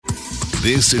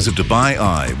This is a Dubai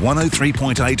Eye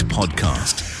 103.8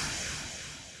 podcast.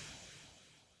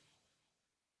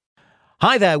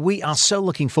 Hi there, we are so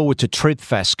looking forward to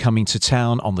Tribfest coming to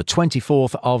town on the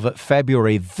 24th of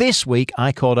February. This week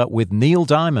I caught up with Neil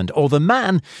Diamond, or the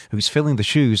man who's filling the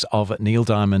shoes of Neil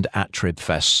Diamond at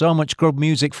Tribfest. So much good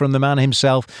music from the man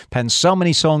himself, penned so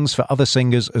many songs for other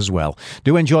singers as well.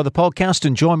 Do enjoy the podcast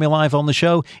and join me live on the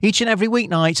show each and every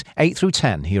weeknight, 8 through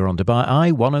 10, here on Dubai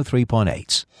Eye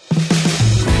 103.8.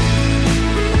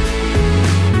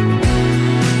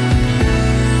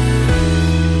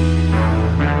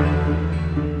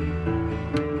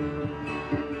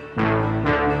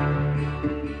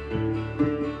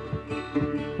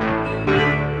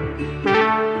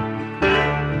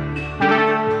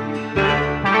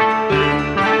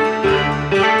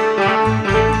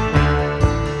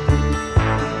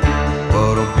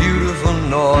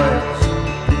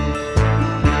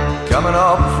 Coming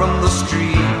up from the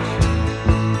street,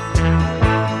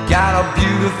 got a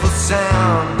beautiful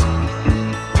sound,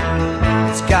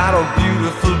 it's got a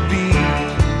beautiful beat,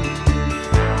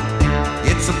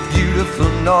 it's a beautiful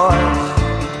noise,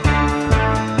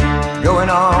 going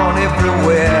on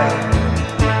everywhere,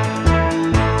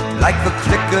 like the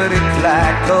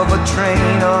clickety-clack of a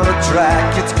train on a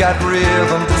track, it's got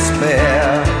rhythm to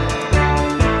spare,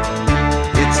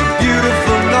 it's a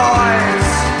beautiful noise,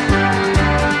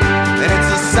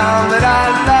 sound that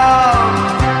I love,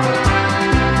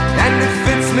 and it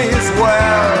fits me as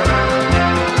well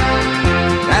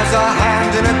as a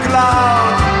hand in a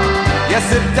glove. Yes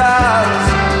it does,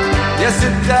 yes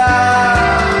it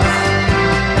does.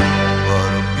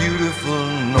 What a beautiful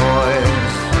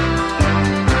noise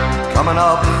coming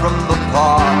up from the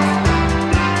park.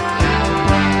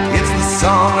 It's the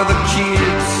song of the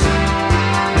kids,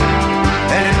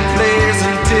 and it plays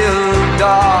until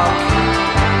dark.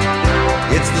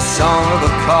 It's the song of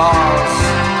the cars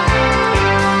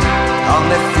on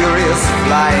their furious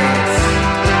flights.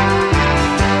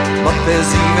 But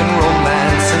there's even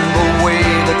romance in the way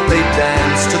that they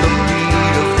dance to the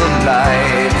beat of the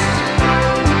lights.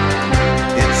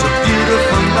 It's a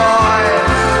beautiful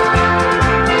noise,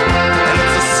 and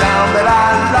it's a sound that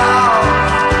I love,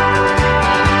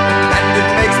 and it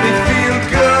makes me feel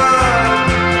good,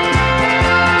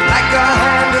 like a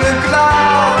hand in a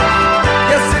glove.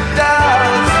 Yes it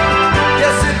does,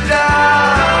 yes it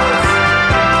does.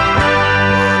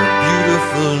 What a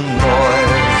beautiful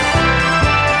noise.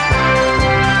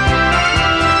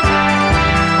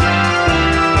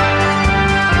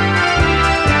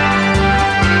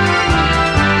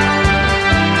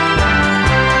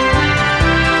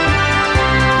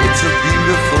 It's a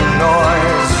beautiful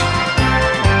noise,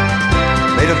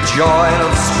 made of joy and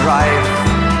of strife,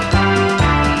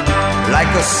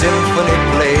 like a symphony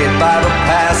played by the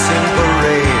passing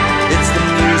parade. It's the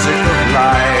music of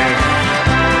life.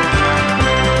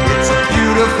 It's a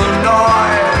beautiful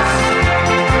noise,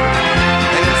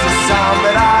 and it's a sound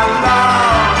that I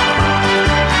love,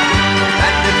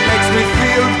 and it makes me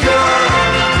feel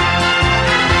good,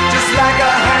 just like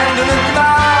a hand in a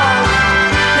glove.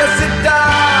 Yes it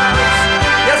does,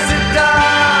 yes it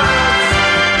does.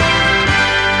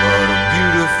 What a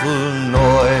beautiful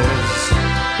noise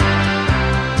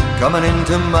coming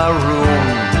into my room,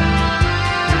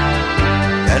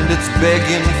 and it's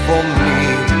begging for me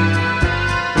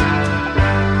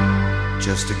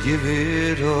just to give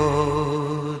it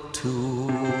a tune.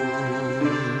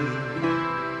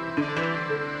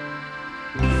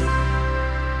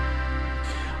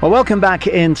 Well, welcome back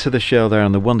into the show there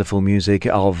on the wonderful music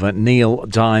of Neil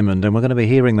Diamond, and we're going to be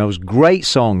hearing those great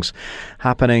songs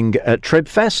happening at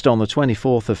Tribfest on the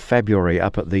 24th of February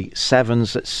up at the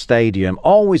Sevens Stadium.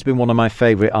 Always been one of my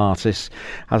favourite artists,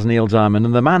 has Neil Diamond,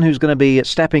 and the man who's going to be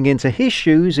stepping into his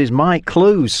shoes is Mike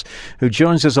Clews, who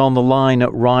joins us on the line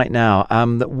right now.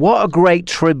 What a great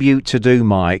tribute to do,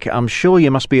 Mike. I'm sure you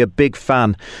must be a big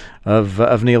fan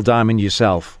of Neil Diamond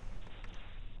yourself.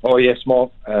 Oh yes,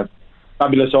 Mark.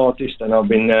 Fabulous artist, and I've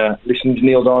been listening to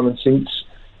Neil Diamond since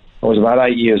I was about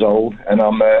 8 years old, and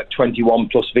I'm 21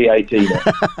 plus VAT now.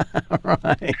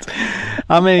 Right.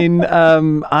 I mean,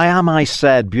 I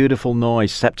Said, Beautiful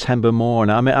Noise, September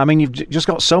Morn. I mean, you've just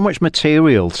got so much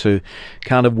material to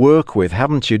kind of work with,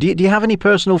 haven't you? Do you have any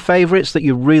personal favourites that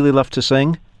you really love to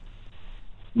sing?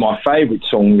 My favourite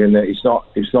song, and it's not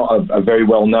a very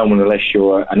well known one unless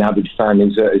you're an avid fan,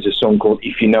 is a song called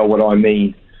 "If You Know What I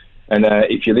Mean." And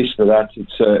if you listen to that,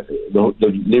 it's the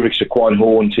lyrics are quite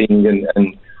haunting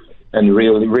and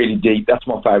really, really deep. That's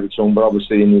my favourite song. But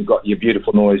obviously, then you've got your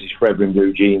beautiful noises, Forever in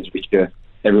Blue Jeans, which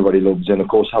everybody loves, and of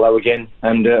course, Hello Again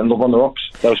and Love on the Rocks.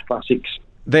 Those classics.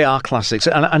 They are classics.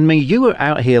 And I mean, you were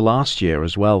out here last year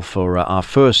as well for our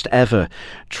first ever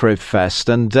Trib Fest.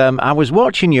 And I was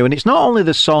watching you, and it's not only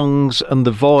the songs and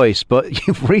the voice, but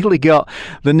you've really got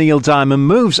the Neil Diamond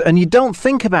moves. And you don't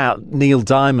think about Neil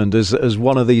Diamond as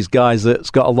one of these guys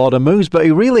that's got a lot of moves, but he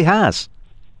really has.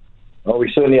 Oh,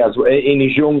 he certainly has. In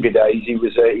his younger days, he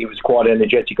was quite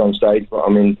energetic on stage. But I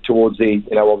mean, towards the,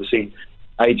 obviously,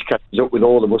 age catches up with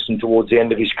all of us, and towards the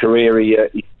end of his career,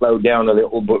 he slowed down a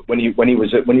little. But when he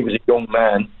was a young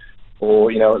man,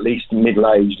 or at least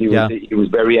middle-aged, he was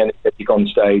very energetic on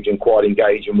stage and quite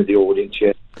engaging with the audience.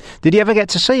 Yeah. Did you ever get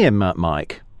to see him,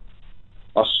 Mike?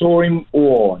 I saw him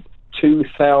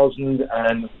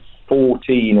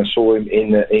 2014. I saw him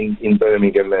in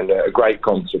Birmingham, and a great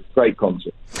concert.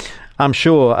 I'm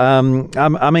sure.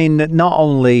 I mean, not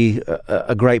only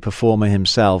a great performer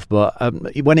himself, but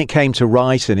when it came to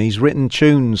writing, he's written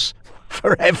tunes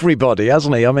for everybody,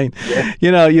 hasn't he? I mean,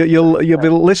 you'll be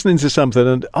listening to something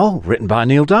and, written by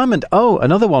Neil Diamond. Oh,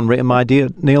 another one written by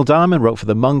Neil Diamond, wrote for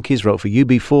the Monkees, wrote for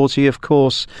UB40, of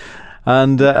course,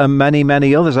 and many,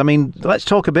 many others. I mean, let's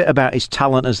talk a bit about his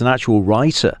talent as an actual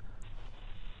writer.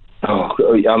 Oh,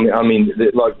 I mean,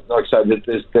 like I said,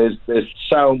 there's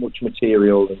so much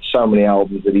material and so many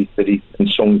albums that he and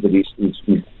songs that he's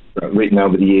written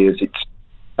over the years. It's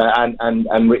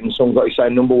and written songs, like you say,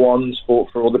 number ones for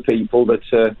other people that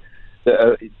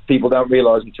people don't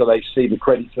realise until they see the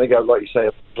credits and they go, like you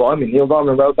say, blimey, Neil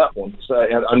Diamond wrote that one. So,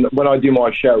 and when I do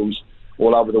my shows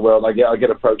all over the world, I get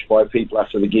approached by people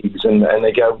after the gigs and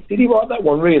they go, did he write that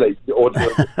one really? Or he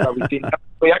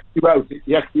actually wrote it.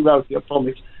 He actually wrote it, I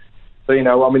promise. So,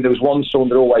 I mean, there was one song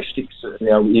that always sticks.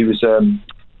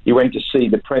 He went to see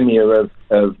the premiere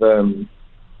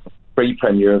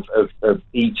pre-premiere of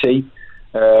E.T.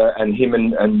 And him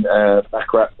and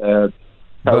Baccarat,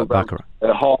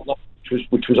 Heart Lock,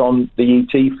 which was on the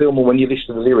E.T. film. And when you listen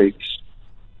to the lyrics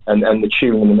and the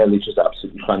tune and the melody, just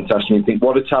absolutely fantastic. You think,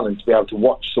 what a talent to be able to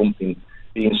watch something,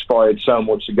 be inspired so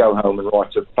much to go home and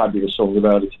write a fabulous song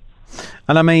about it.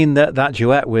 And I mean, that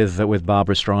duet with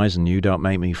Barbra Streisand, You Don't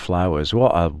Make Me Flowers,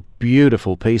 what a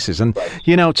beautiful pieces. And,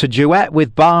 to duet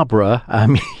with Barbara,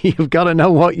 you've got to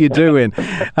know what you're doing,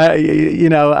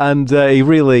 and he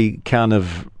really kind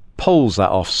of pulls that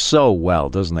off so well,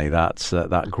 doesn't he? That's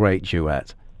that great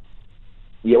duet.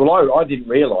 Yeah, well, I didn't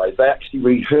realise they actually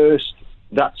rehearsed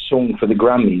that song for the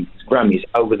Grammys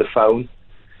over the phone.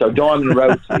 So Diamond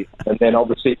wrote it, and then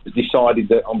obviously it was decided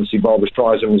that obviously Barbra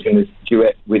Streisand was going to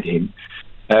duet with him.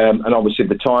 And obviously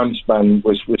the time span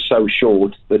was so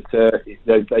short that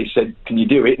they said, can you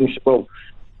do it? And he said, well,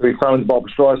 we phoned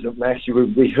Barbra Streisand up and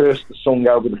actually rehearsed the song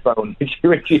over the phone. And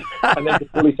then to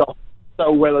pull it off so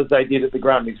well as they did at the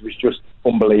Grammys was just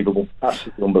unbelievable,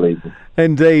 absolutely unbelievable.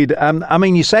 Indeed. I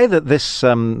mean, you say that this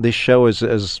show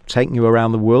has taken you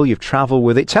around the world. You've travelled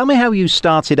with it. Tell me how you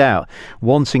started out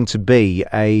wanting to be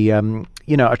a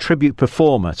tribute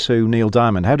performer to Neil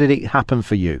Diamond. How did it happen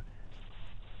for you?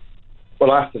 Well,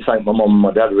 I have to thank my mum and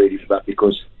my dad really for that,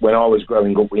 because when I was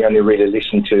growing up, we only really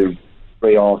listened to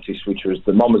three artists, which was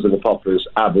the Mamas and the Poppers,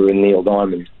 ABBA, and Neil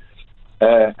Diamond.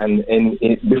 And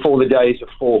before the days of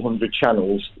 400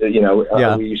 channels, we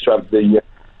used to have the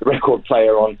record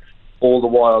player on all the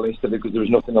while because there was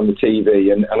nothing on the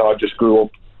TV, and I just grew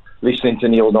up listening to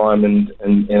Neil Diamond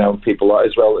and people like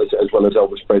as well as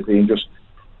Elvis Presley, and just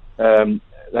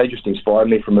they just inspired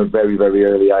me from a very, very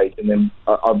early age. And then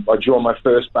I joined my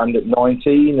first band at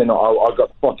 19, and I got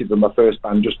spotted with my first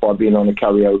band just by being on a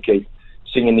karaoke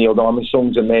singing Neil Diamond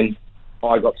songs, and then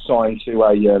I got signed to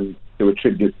a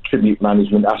tribute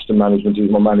management, Aston Management,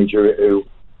 who's my manager, who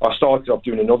I started off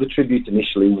doing another tribute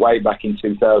initially way back in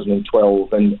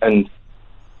 2012, and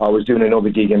I was doing another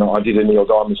gig and I did a Neil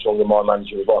Diamond song, and my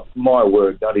manager was like, my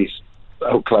word, that is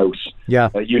so close. Yeah.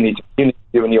 You need to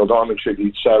do a Neil Diamond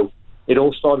tribute. So it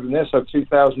all started from there. So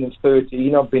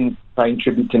 2013, I've been paying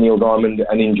tribute to Neil Diamond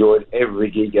and enjoyed every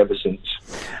gig ever since.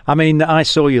 I mean, I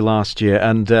saw you last year,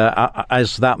 and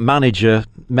as that manager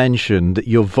mentioned,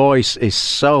 your voice is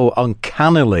so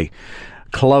uncannily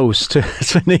close to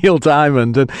Neil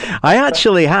Diamond. And I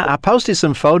actually I posted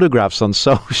some photographs on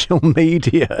social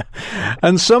media,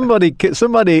 and somebody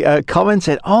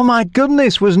commented, oh my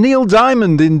goodness, was Neil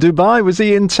Diamond in Dubai? Was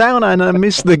he in town? And I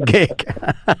missed the gig.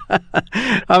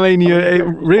 I mean, it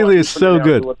really is so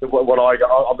good. What I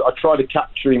try to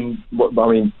capture him.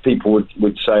 People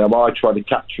would say, I try to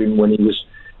capture him when he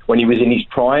was in his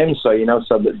prime, so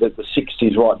the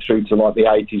 60s right through to like the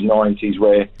 80s, 90s,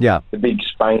 where the big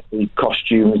spanky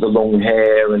costumes, the long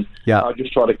hair, and I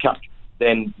just try to capture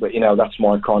then. But that's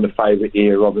my kind of favourite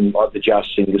era of him, like the jazz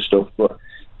singer stuff. But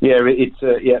Yeah, it's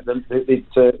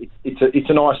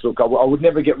a nice look. I would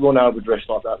never get run over dressed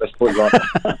like that. Let's put it like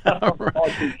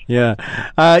that.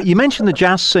 Yeah. You mentioned the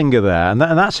jazz singer there, and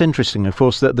that's interesting. Of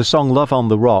course, that the song "Love on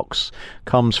the Rocks"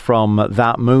 comes from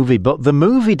that movie, but the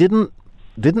movie didn't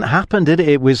happen, did it?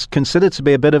 It was considered to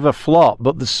be a bit of a flop,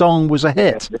 but the song was a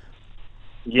hit.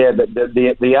 Yeah,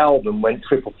 the album went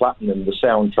triple platinum, the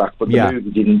soundtrack, but the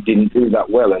movie didn't do that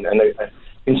well, and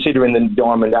considering that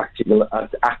Diamond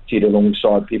acted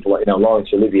alongside people like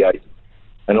Laurence Olivier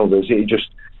and others, it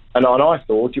just and I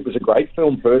thought it was a great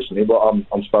film personally, but I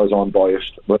suppose I'm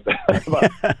biased. But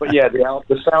yeah,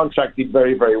 the soundtrack did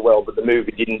very, very well, but the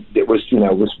movie didn't. It was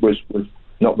was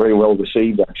not very well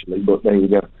received actually. But there you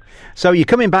go. So you're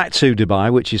coming back to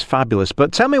Dubai, which is fabulous.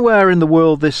 But tell me where in the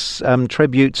world this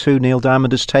tribute to Neil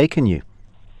Diamond has taken you.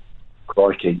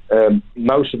 Crikey,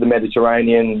 most of the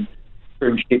Mediterranean.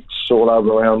 Cruise ships all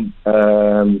over around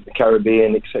the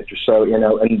Caribbean, etc. So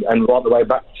and right the way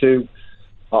back to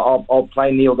I'll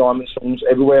play Neil Diamond songs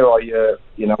everywhere. I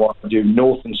do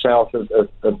north and south of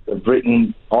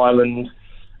Britain, Ireland,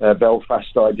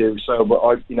 Belfast. I do so, but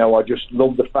I just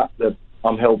love the fact that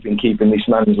I'm helping keeping this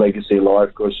man's legacy alive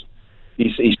because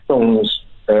his songs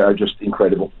are just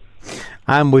incredible.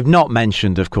 And we've not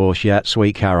mentioned, of course, yet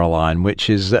Sweet Caroline,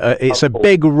 which is it's a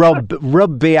big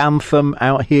rugby anthem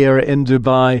out here in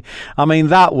Dubai. I mean,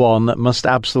 that one must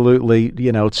absolutely,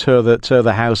 tear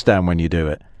the house down when you do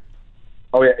it.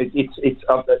 Oh yeah, it's.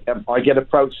 I get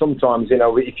approached sometimes,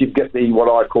 if you get what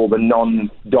I call the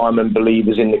non-Diamond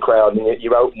believers in the crowd, and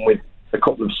you open with a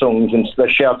couple of songs and they're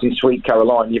shouting Sweet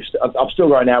Caroline. I've still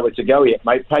got an hour to go yet,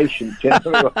 mate. Patience.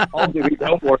 I'll do it.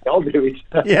 Don't worry, I'll do it.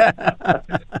 Yeah.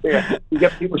 Yeah. You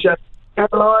get people shouting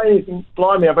Caroline. You think,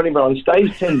 blimey, I've only been on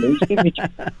stage 10 minutes. Give me.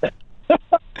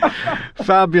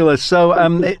 Fabulous. So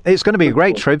it's going to be a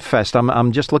great Trib Fest.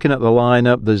 I'm just looking at the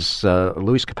lineup. There's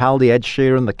Lewis Capaldi, Ed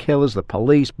Sheeran, The Killers, The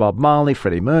Police, Bob Marley,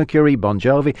 Freddie Mercury, Bon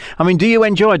Jovi. I mean, do you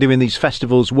enjoy doing these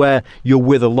festivals where you're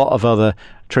with a lot of other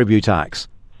tribute acts?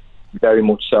 Very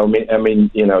much so. I mean,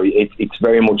 it's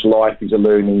very much life is a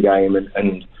learning game,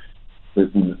 and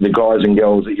the guys and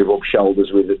girls that you rub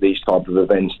shoulders with at these type of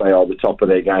events, they are the top of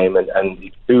their game, and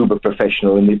it's uber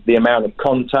professional. And the amount of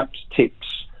contacts,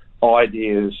 tips,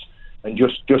 ideas, and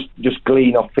just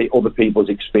glean off other people's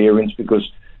experience,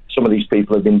 because some of these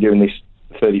people have been doing this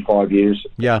 35 years.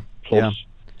 Yeah. Plus.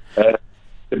 Yeah.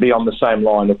 To be on the same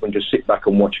lineup and just sit back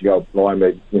and watch and go,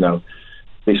 blimey,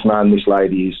 this man, this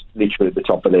lady is literally at the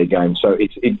top of their game. So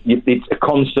it's a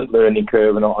constant learning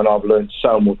curve, and I've learned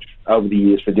so much over the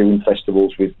years for doing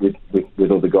festivals with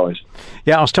other guys.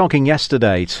 Yeah, I was talking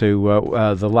yesterday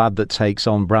to the lad that takes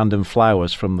on Brandon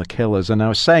Flowers from The Killers, and I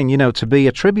was saying, to be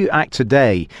a tribute act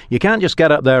today, you can't just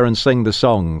get up there and sing the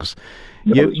songs.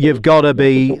 You've got to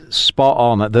be spot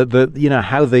on.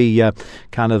 How the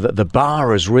kind of the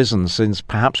bar has risen since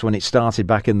perhaps when it started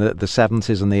back in the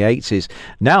 70s and the 80s.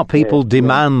 Now people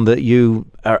demand that you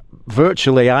are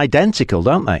virtually identical,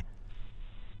 don't they?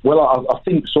 Well, I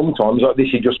think sometimes,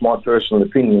 this is just my personal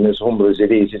opinion, as humble as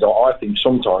it is I think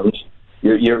sometimes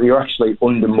you're actually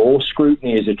under more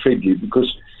scrutiny as a tribute,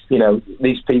 because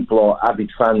these people are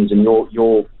avid fans, and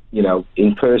you're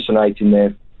impersonating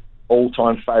their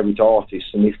all-time favourite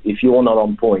artists, and if you're not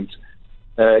on point,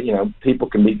 people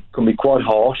can be quite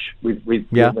harsh with when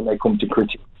they come to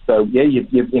critique. So you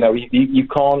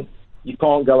can't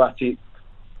go at it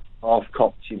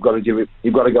half-cocked. You've got to do it.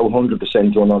 You've got to go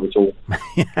 100% or not at all.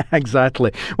 Yeah,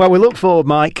 exactly. Well, we look forward,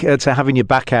 Mike, to having you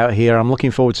back out here. I'm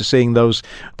looking forward to seeing those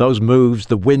moves,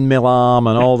 the windmill arm,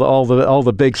 and all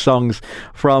the big songs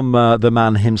from the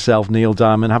man himself, Neil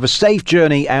Diamond. Have a safe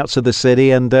journey out to the city,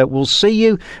 and we'll see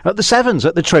you at the Sevens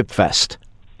at the Trib Fest.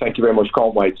 Thank you very much.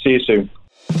 Can't wait. See you soon.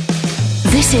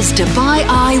 This is Dubai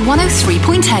Eye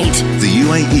 103.8, the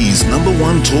UAE's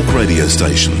 #1 talk radio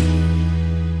station.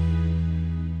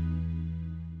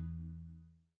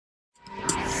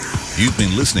 You've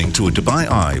been listening to a Dubai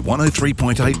Eye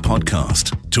 103.8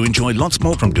 podcast. To enjoy lots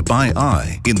more from Dubai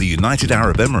Eye in the United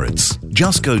Arab Emirates,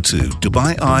 just go to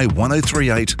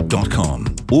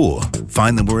DubaiEye1038.com or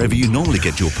find them wherever you normally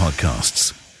get your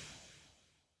podcasts.